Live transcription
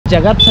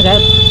जगात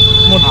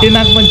सगळ्यात मोठी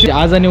नागपंचमी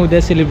आज आणि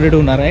उद्या सेलिब्रेट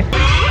होणार आहे।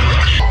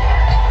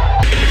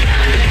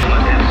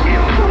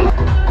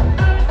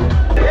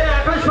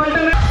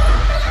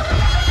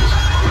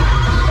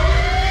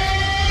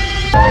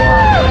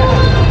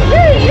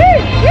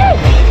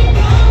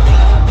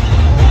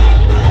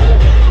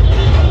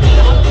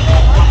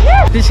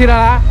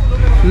 शिराळा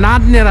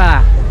नाद निराळा।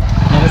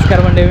 नमस्कार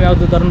मंडळी, मी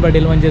अवधूत तरुण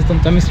पाटील म्हणजेच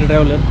तुमचा मिस्टर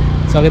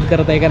ट्रॅव्हलर स्वागत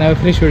करत आहे एका नव्या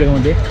फ्रेश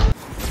व्हिडिओमध्ये।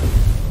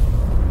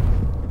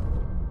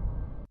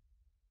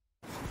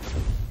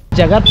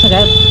 जगात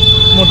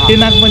सगळ्यात मोठी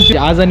नागपंचमी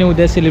आज आणि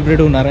उद्या सेलिब्रेट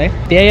होणार आहे।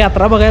 त्या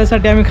यात्रा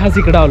बघायसाठी आम्ही खास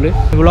इकडे आलोय।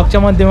 ब्लॉगच्या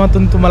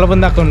माध्यमातून तुम्हाला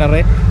पण दाखवणार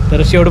आहे,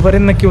 तर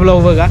शेवटपर्यंत नक्की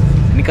ब्लॉग बघा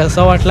आणि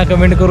कसा वाटला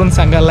कमेंट करून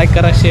सांगा, लाईक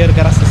करा, शेअर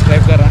करा,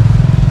 सबस्क्राईब करा।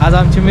 आज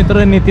आमचे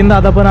मित्र नितीन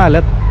दादा पण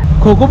आल्यात।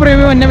 खो खो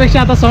प्रेमी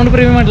म्हणण्यापेक्षा आता साऊंड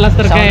प्रेमी म्हटलास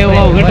तर काय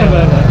अवघड आहे।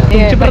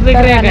 तुमची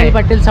प्रतिक्रिया काय?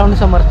 पाटील साऊंड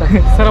समर्थक।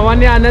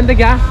 सर्वांनी आनंद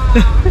घ्या।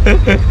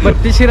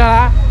 बत्ती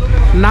शिराळा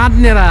नाद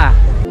निराळा।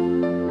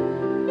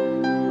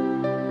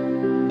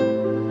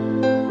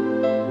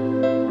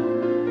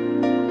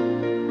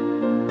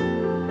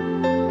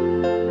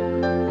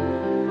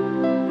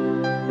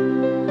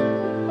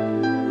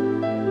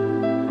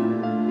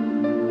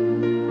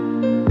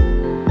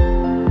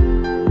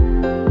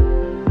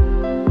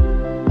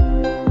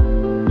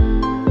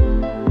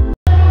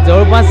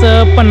 जवळपास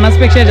 50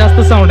 पेक्षा जास्त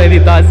साऊंड आहे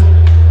तिथं आज।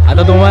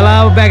 आता तुम्हाला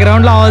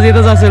बॅकग्राऊंडला आवाज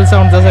येतच असेल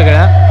साऊंडचा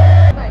सगळ्या।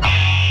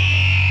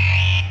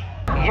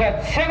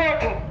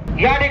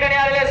 या ठिकाणी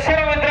आलेल्या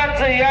सर्व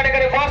मित्रांचं या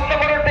ठिकाणी वास्तव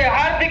बनवते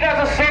हार्दिक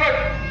असं स्वागत।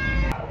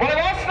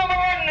 वास्तव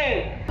बनवणे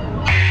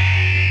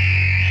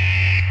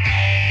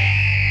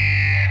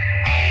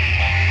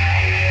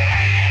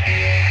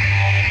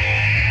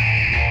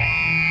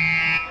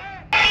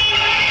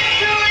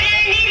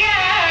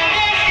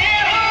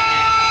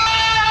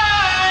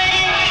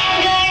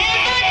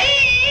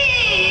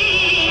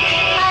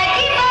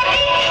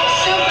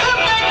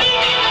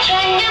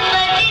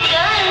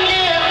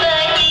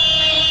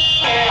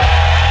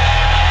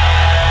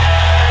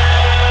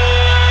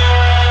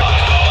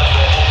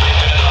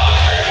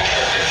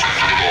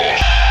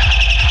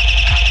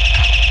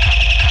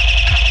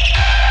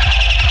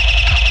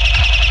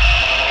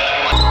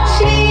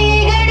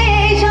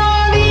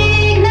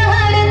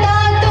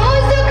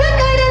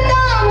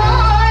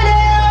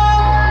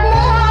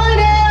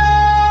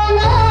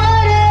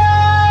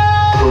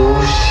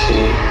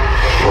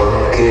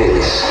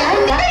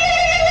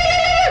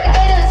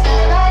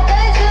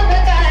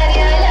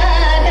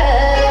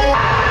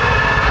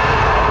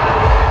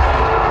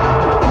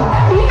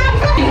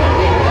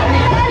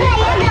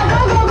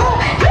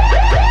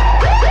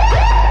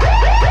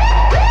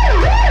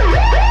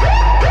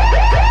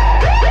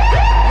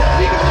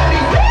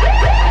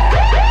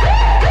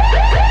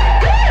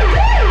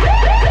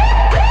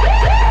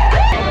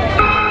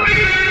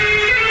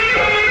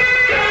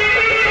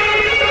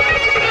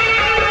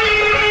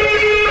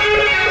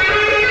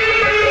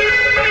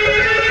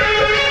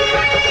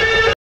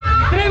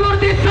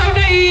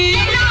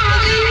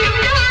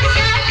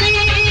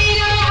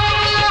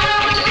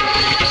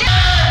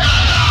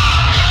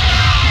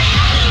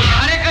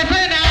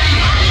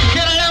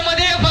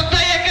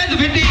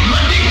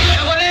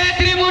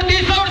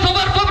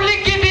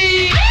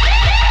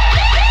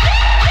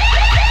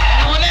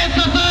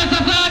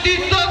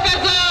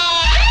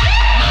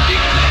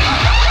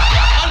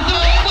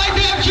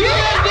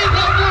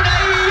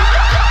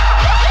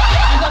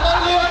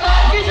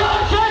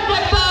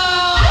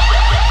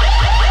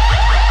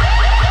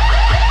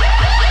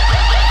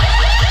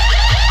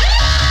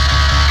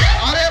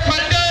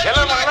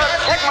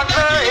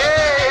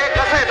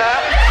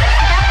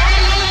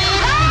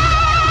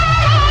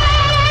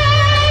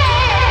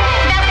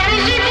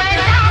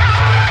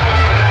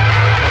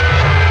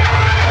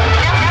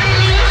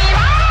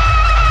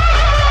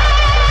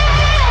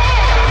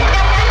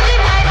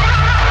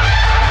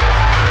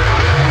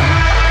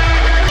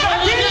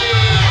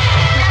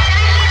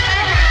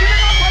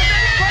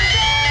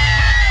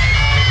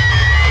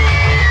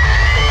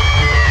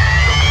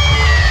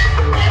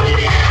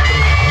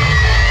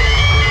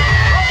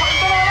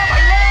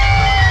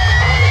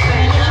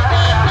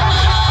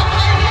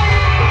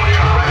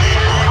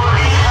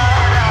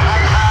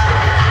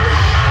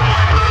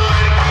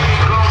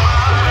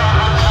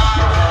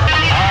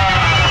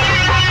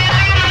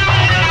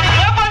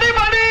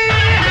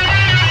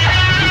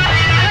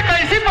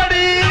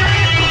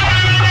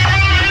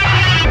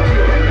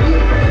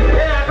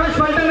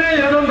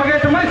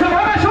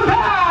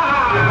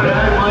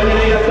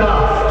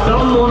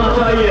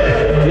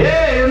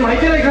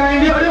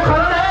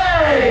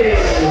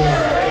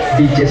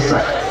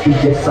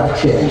DJ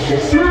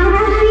Sanchez.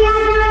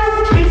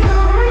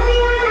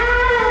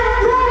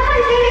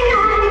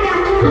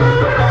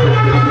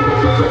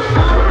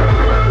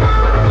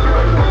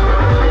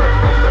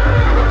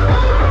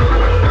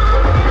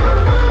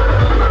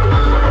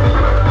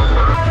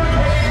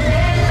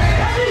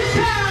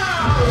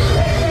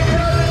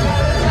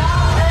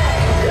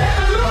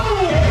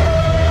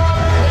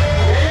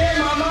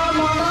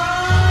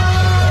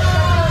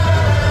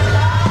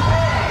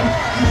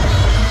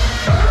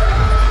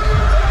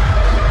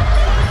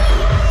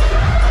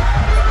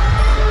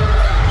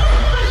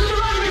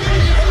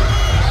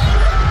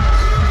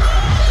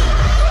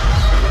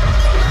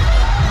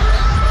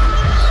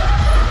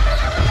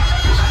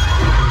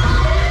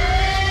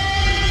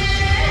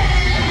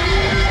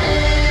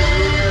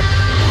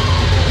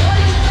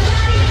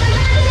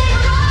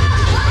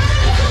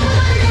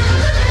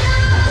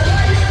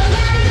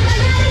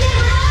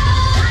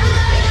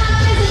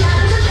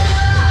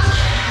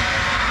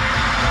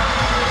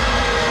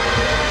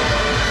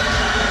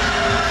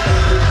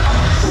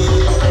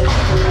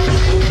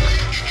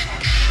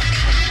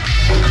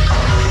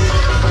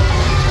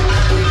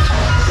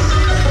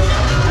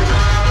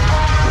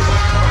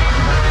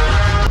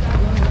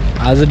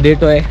 आज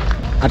डेट आहे.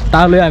 आत्ता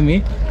आलोय आम्ही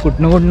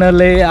कुठनं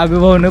लय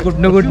अभिभावनं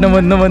कुठनं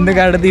मधनं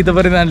काढत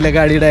इथंपर्यंत आणलं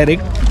गाडी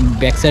डायरेक्ट.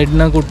 बॅक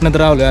साईडनं कुठनं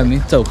तर आलोय आम्ही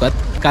चौकात.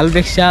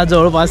 कालपेक्षा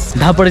जवळपास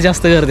 10 पट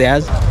जास्त गर्दी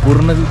आज.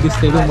 पूर्ण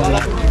दिसतंय तुम्हाला,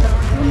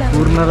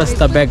 पूर्ण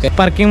रस्ता पॅक आहे.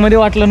 पार्किंगमध्ये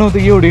वाटलं नव्हतं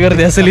की एवढी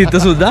गर्दी असेल इथं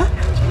सुद्धा.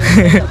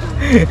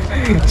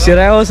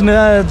 शिरायापासून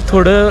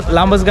थोडं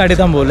लांबच गाडी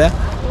थांबवल्या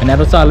आणि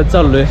आता चालत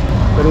चाललोय.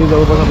 तरी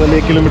जवळपास आपल्याला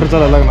 1 किलोमीटर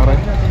चालायला लागणार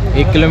आहे.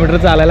 1 किलोमीटर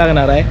चालायला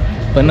लागणार आहे,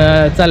 पण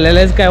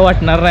चाललेलंच काय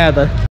वाटणार नाही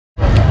आता.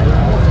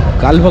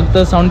 काल फक्त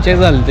साऊंड चेक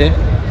झालं ते,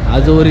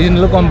 आज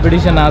ओरिजिनल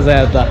कॉम्पिटिशन आज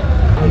आहे. आता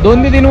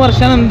 2 ते 3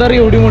 वर्षानंतर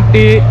एवढी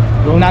मोठी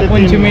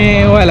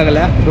नागपंचमी व्हायला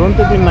लागल्या. 2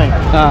 ते 3 नाही,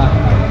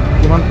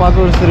 हां किमान 5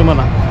 वर्ष तरी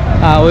म्हणा.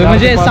 हां होय,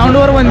 म्हणजे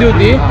साऊंडवर बंदी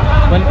होती,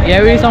 पण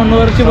यावेळी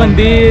साऊंडवरची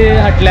बंदी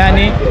हटल्या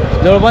आणि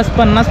जवळपास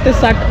 50 ते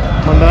 60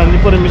 मंडळांनी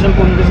परमिशन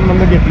पोलीस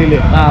स्टेशनमधून घेतलेली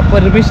आहे. हां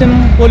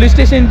परमिशन, पोलीस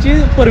स्टेशनची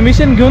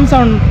परमिशन घेऊन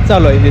साऊंड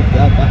चालू आहे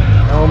तिथं आता.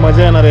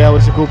 मजा येणार आहे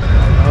यावर्षी खूप.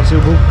 यावर्षी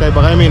खूप काही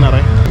बघायला मिळणार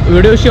आहे.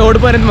 व्हिडिओ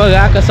शेवटपर्यंत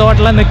बघा. कसं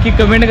वाटला नक्की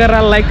कमेंट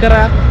करा, लाईक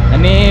करा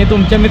आणि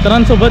तुमच्या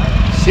मित्रांसोबत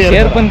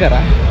शेअर पण करा.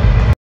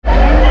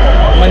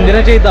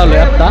 मंदिराच्या इथं आलोय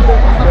आत्ता.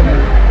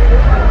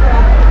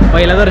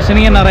 पहिलं दर्शन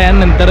घेणार आहे,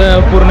 नंतर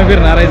पूर्ण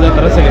फिरणार आहे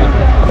जत्रा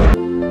सगळी.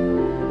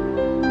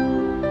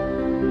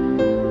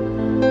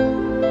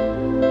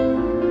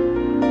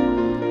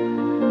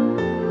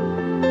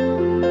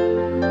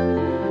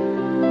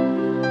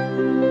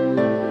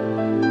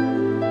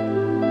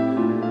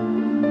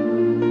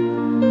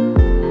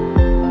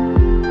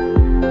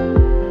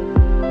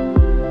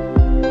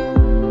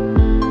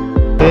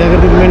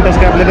 मिनिटच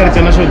काय आपल्या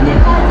घरच्यांना शोधले.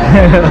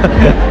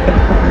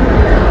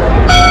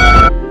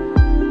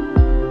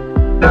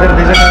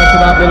 गर्दीच्या काळात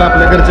सुद्धा आपल्याला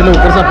आपल्या घरचे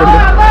लवकर सापडले.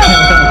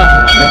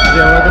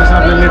 देवा दर्शन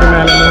आपल्याला नीट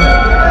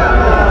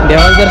मिळालं.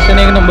 देवाचं दर्शन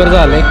 1 नंबर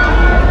झालंय.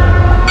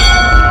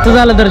 कसं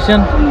झालं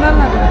दर्शन?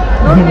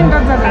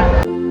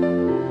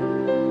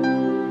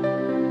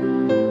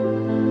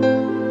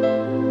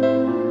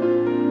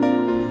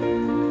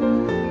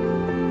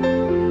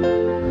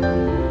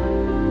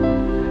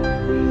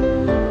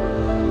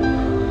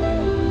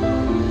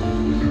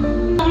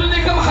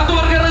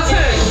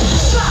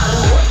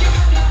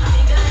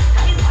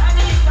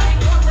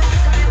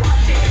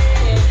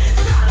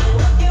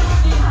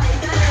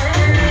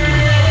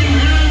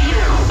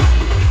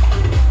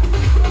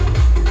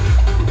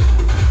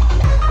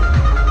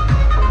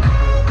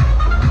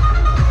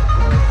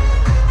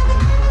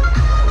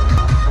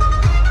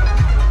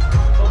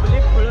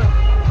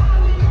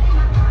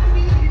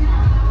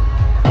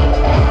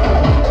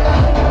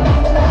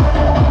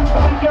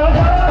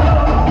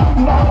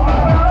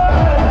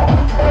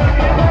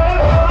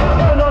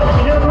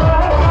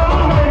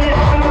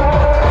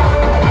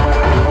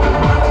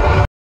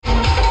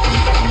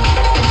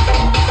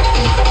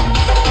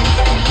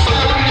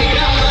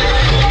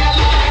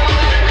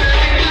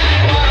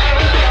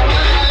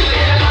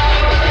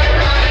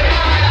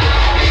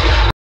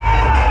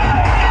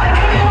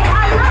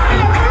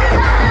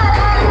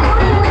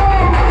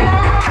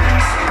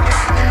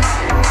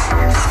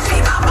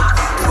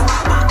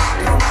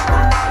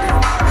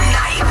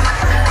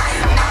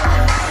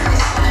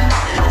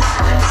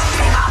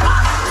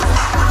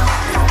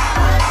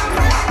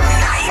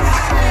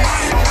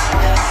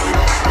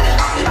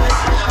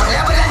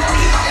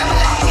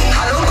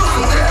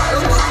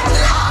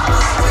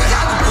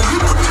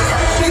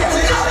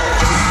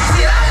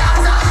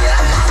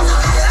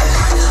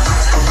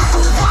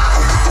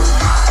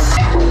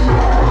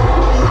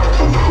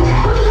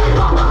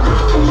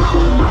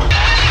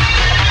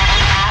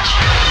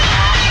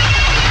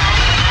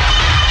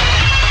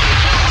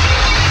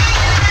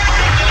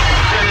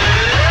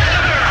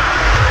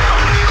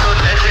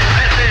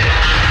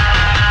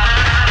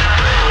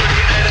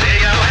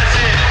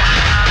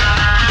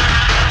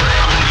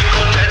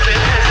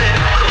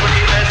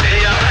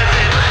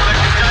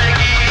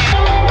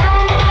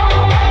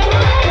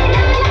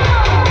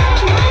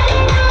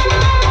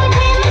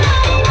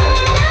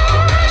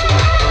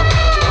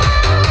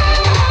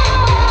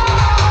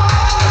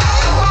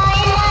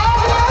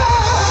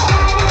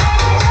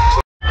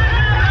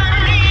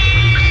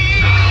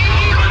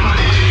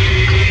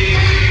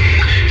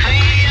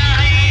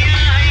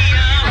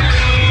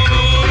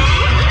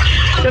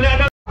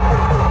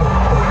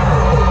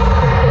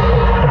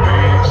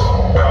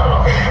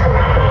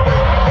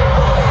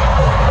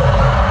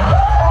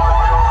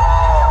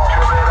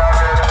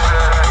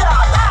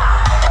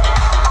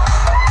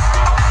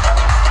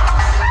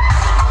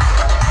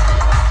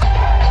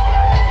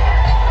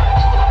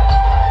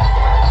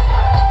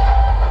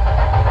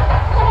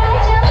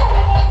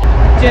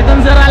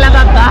 चेतन सर आल्यात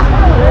आता.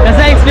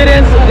 कसा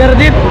एक्सपिरियन्स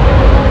गर्दीत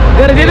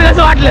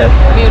कसं वाटलं?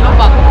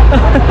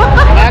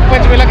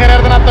 नागपंचमीला खऱ्या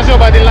अर्थानं आता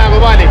शोभा दिली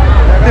नागोबा आले.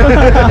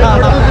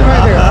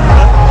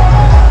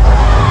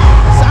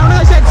 साऊंड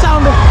कसे आहेत?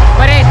 साऊंड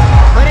बरे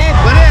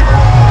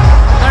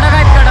कडक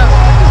आहेत, कडक.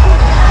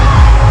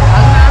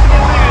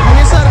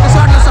 आणि सर कसं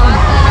वाटलं साऊंड?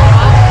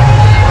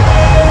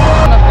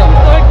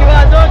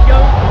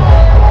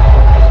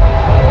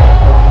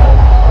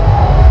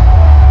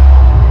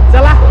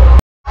 चला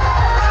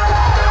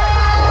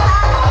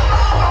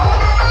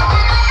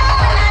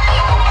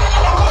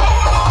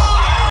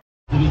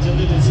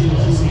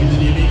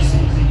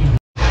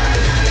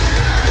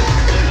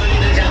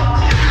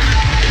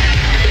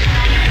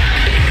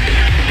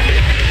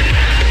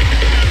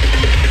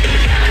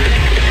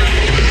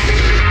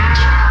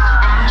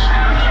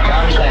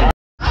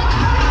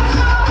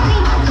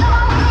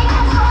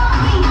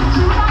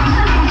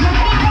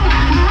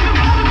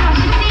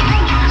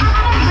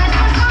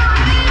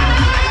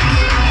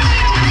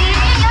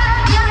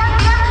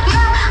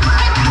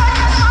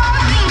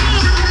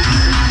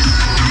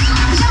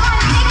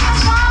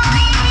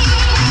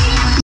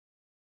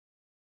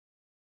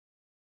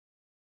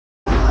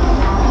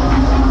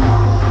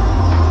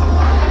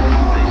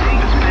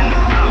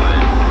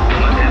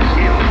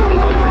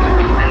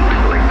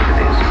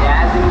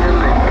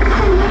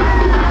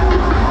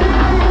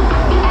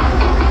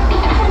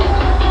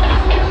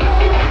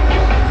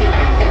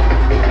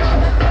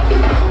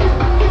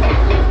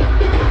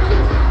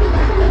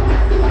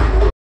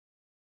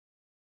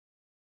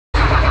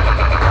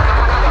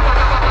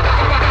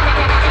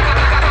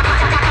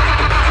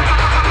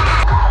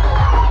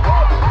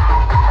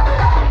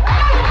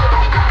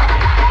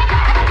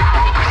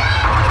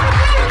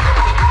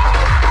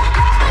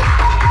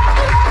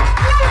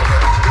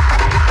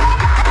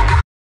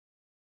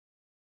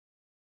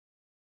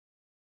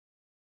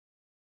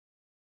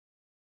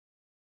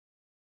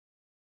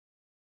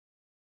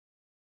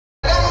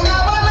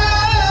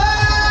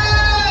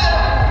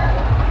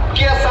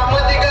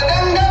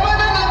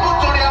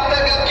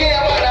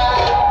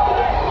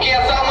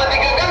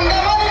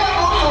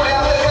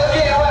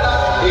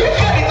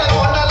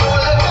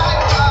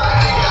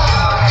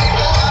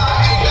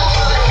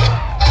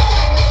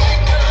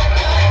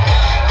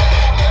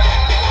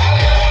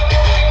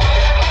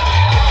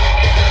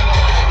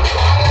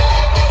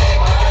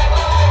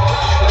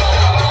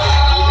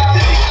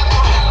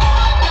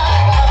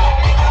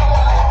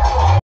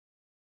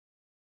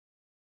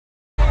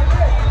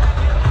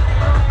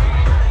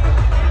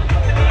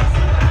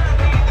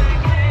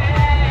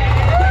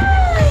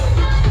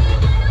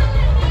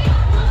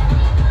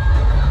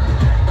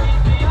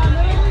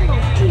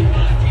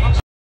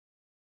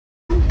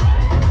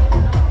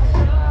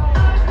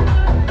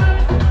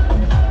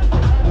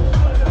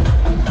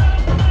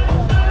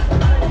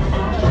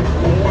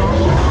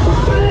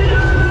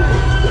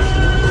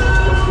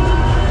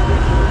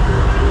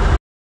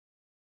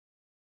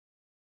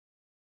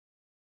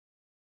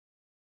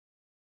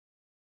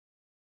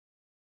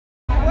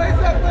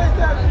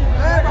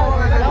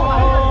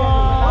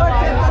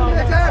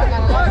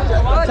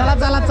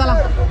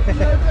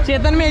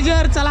चेतन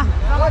मेजर चला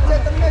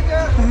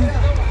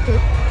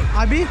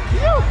अभि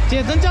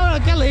चेतनच्या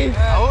ओळख्याला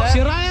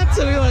शिराळ्यात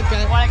सगळी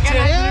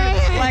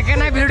ओळख्या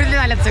नाही भिडले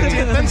झाल्यात सगळे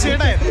चेतन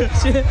शेट आहे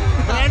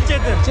ब्रँड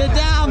चेतन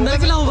चेत्या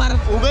आमदारकीला उभा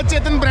उगत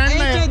चेतन ब्रँड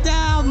नाही चेत्या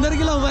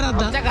आमदारकीला उभा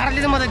राहता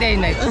घरातलीच मदत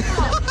द्यायची नाही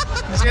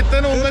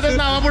चेतन उगतच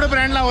नावापुढे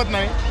ब्रँड लावत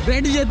नाही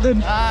ब्रँड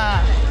चेतन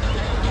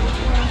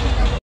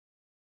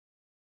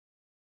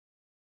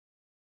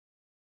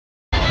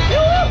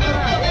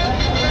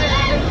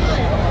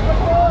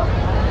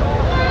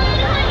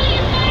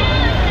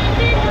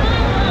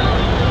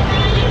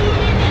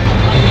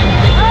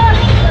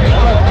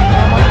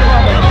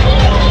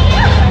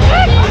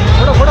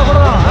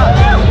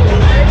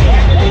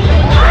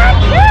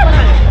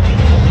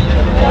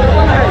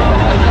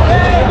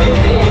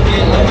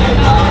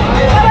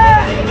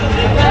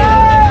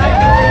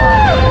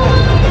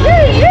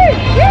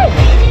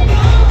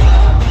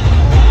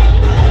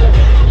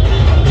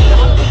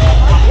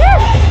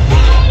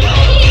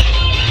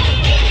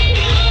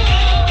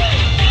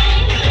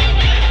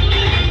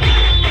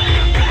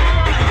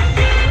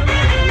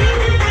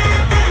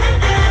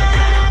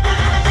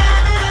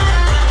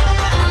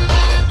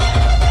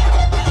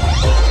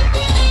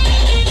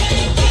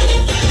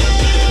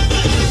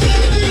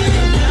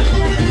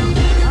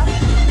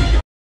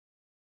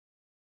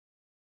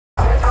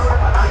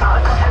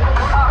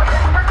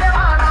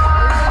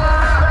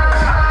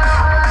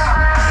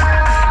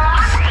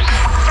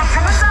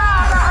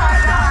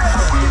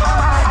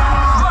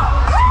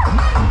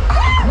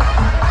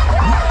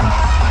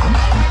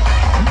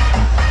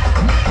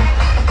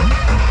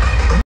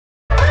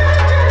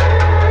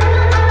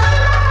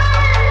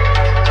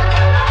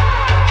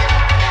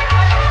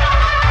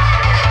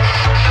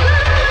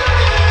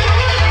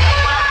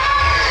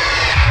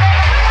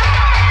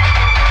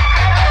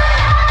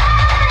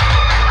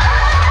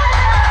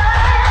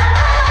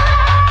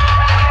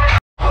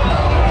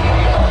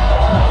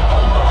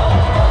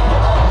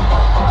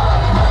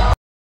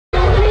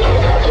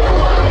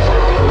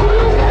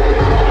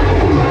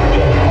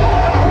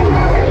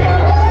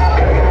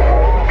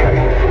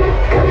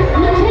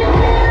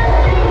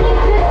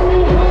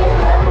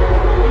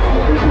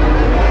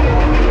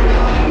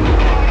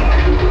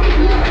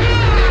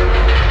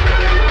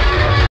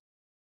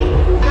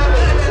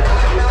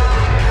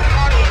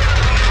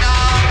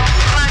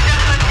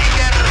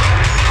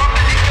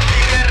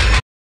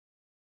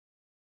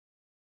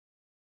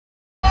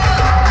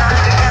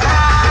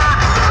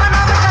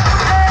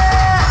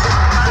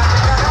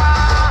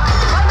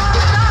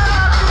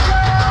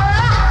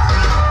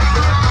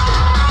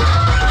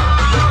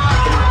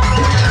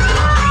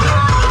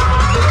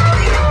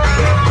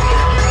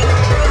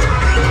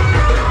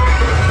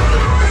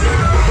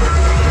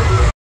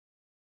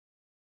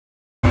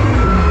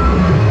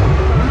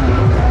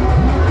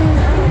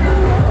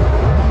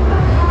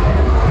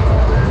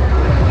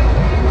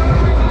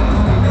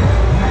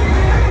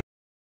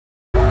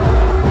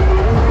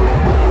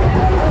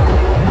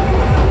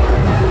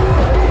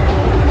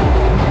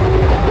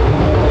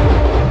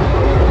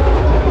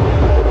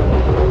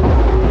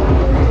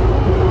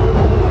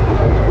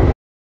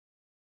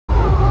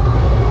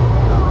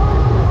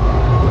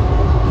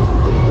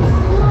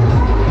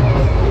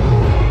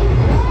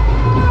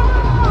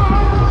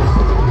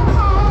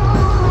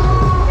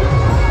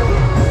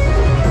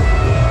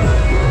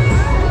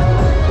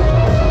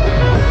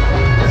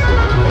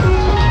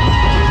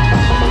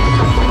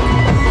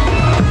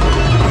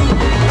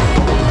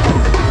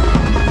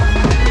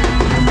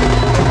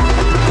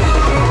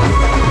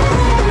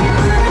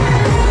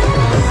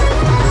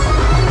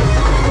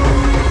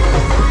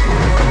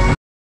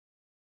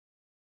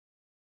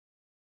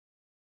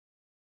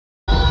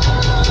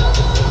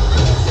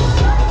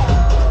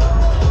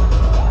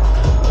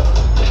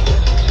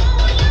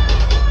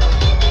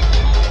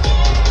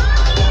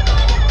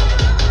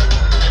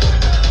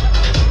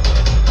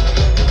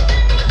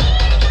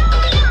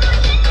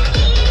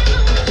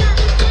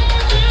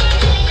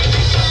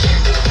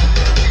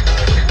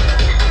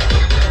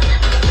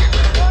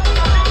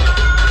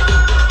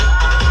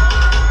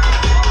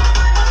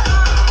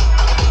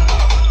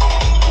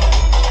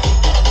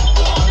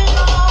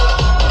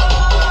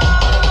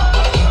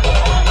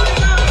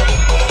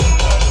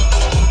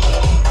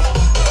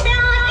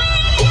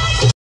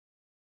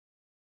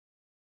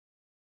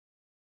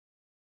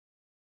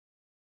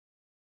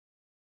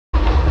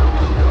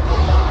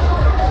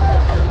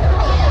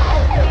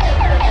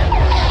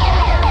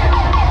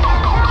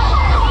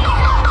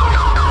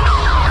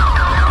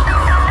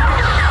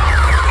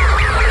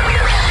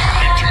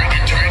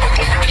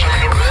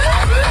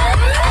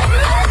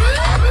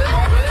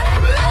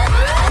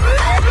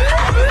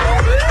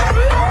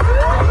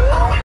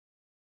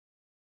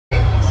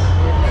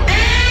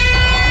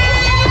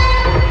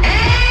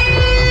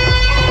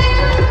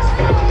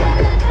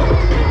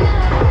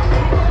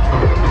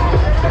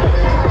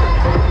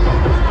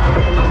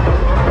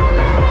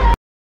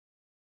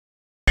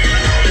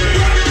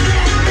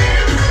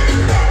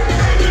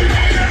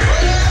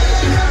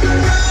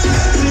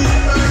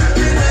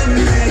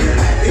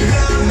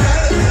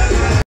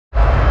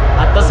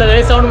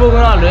सगळे साऊंड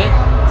बघून आलोय,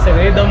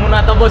 सगळे दमून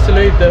आता बसलो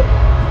इथं.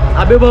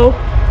 अबे भाऊ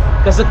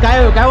कसं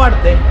काय काय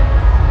वाटतंय?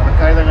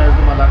 काय सांगायचं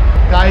तुम्हाला,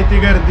 काय ती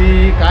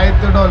गर्दी, काय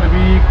ते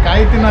डॉल्बी,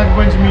 काय ती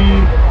नागपंचमी,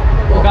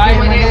 काय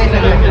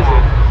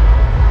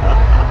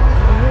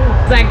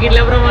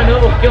सांगितल्याप्रमाणे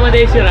ओके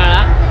मध्ये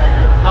शिराळा.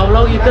 हा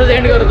व्लॉग इथंच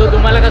एंड करतो.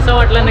 तुम्हाला कसा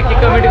वाटला नक्की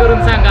कमेंट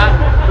करून सांगा.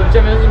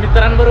 तुमच्या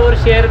मित्रांबरोबर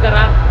शेअर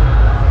करा,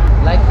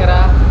 लाईक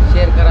करा,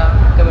 शेअर करा,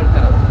 कमेंट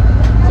करा,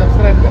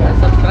 सबस्क्राईब करा.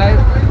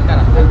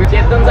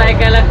 चेतनचं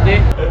ऐकायला लागते.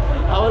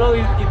 हा व्लॉग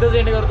इथंच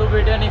एंड करतो.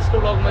 भेटूया नेक्स्ट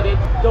व्लॉगमध्ये.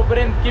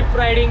 तोपर्यंत keep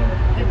riding,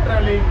 keep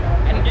travelling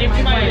and keep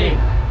smiling.